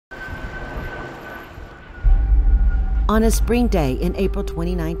On a spring day in April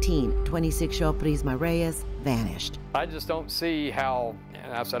 2019, 26-year-old Prisma Reyes vanished. I just don't see how,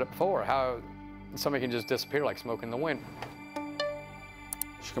 and I've said it before, how somebody can just disappear like smoke in the wind.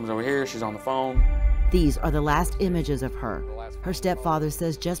 She comes over here, she's on the phone. These are the last images of her. Her stepfather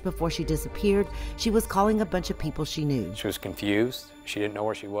says just before she disappeared, she was calling a bunch of people she knew. She was confused. She didn't know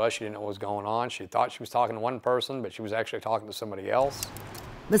where she was. She didn't know what was going on. She thought she was talking to one person, but she was actually talking to somebody else.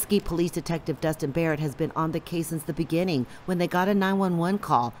 Mesquite Police Detective Dustin Barrett has been on the case since the beginning when they got a 911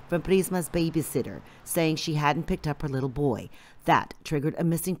 call from Prisma's babysitter saying she hadn't picked up her little boy. That triggered a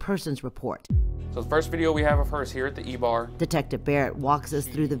missing persons report. So the first video we have of her is here at the E-Bar. Detective Barrett walks us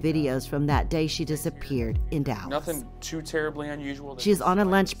through the videos from that day she disappeared in Dallas. Nothing too terribly unusual. She is on a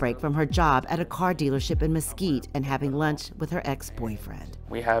lunch break from her job at a car dealership in Mesquite and having lunch with her ex-boyfriend.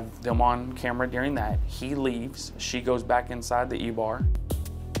 We have them on camera during that. He leaves, she goes back inside the E-Bar.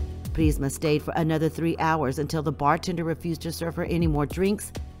 Prisma stayed for another 3 hours until the bartender refused to serve her any more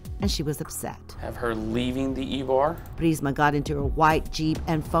drinks, and she was upset. Have her leaving the E-Bar. Prisma got into her white Jeep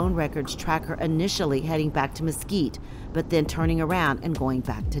and phone records track her initially heading back to Mesquite, but then turning around and going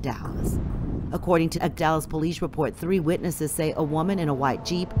back to Dallas. According to a Dallas police report, 3 witnesses say a woman in a white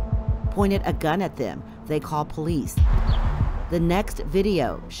Jeep pointed a gun at them. They called police. The next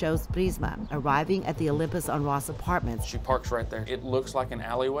video shows Prisma arriving at the Olympus on Ross Apartments. She parks right there. It looks like an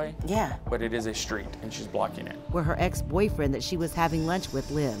alleyway, yeah, but it is a street, and she's blocking it. Where her ex-boyfriend that she was having lunch with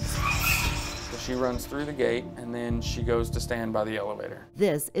lives. So she runs through the gate, and then she goes to stand by the elevator.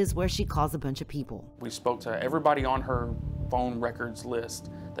 This is where she calls a bunch of people. We spoke to everybody on her phone records list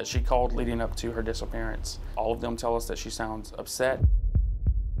that she called leading up to her disappearance. All of them tell us that she sounds upset.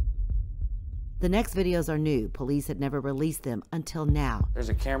 The next videos are new. Police had never released them until now. There's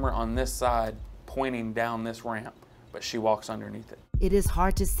a camera on this side pointing down this ramp, but she walks underneath it. It is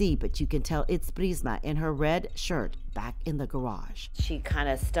hard to see, but you can tell it's Prisma in her red shirt back in the garage. She kind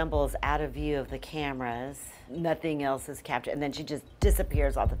of stumbles out of view of the cameras. Nothing else is captured, and then she just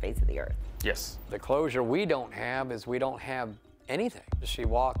disappears off the face of the earth. Yes. The closure we don't have is we don't have anything. She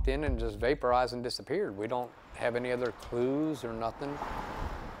walked in and just vaporized and disappeared. We don't have any other clues or nothing.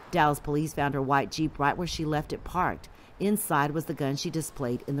 Dallas police found her white Jeep right where she left it parked. Inside was the gun she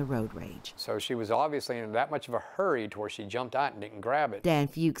displayed in the road rage. So she was obviously in that much of a hurry to where she jumped out and didn't grab it. Dan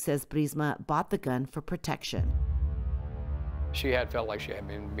Fuchs says Prisma bought the gun for protection. She had felt like she had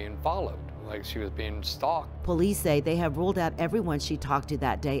been being followed, like she was being stalked. Police say they have ruled out everyone she talked to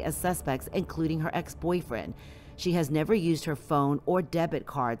that day as suspects, including her ex-boyfriend. She has never used her phone or debit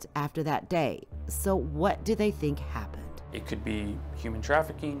cards after that day. So what do they think happened? It could be human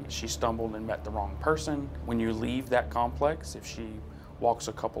trafficking. She stumbled and met the wrong person. When you leave that complex, if she walks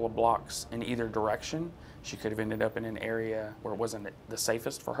a couple of blocks in either direction, she could have ended up in an area where it wasn't the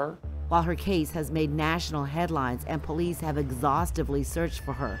safest for her. While her case has made national headlines and police have exhaustively searched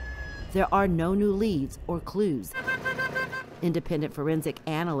for her, there are no new leads or clues. Independent forensic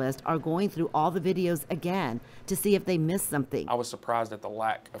analysts are going through all the videos again to see if they missed something. I was surprised at the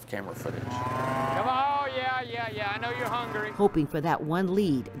lack of camera footage. Come on, yeah, I know you're hungry. Hoping for that one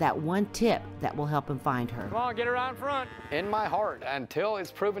lead, that one tip that will help him find her. Come on, get her out in front. In my heart, until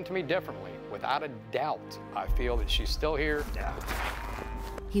it's proven to me differently, without a doubt, I feel that she's still here.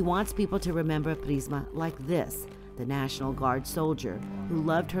 He wants people to remember Prisma like this, the National Guard soldier who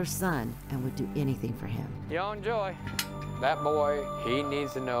loved her son and would do anything for him. Y'all enjoy. That boy, he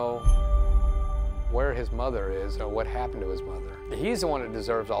needs to know where his mother is or what happened to his mother. He's the one that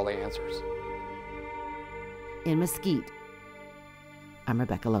deserves all the answers. In Mesquite, I'm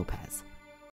Rebecca Lopez.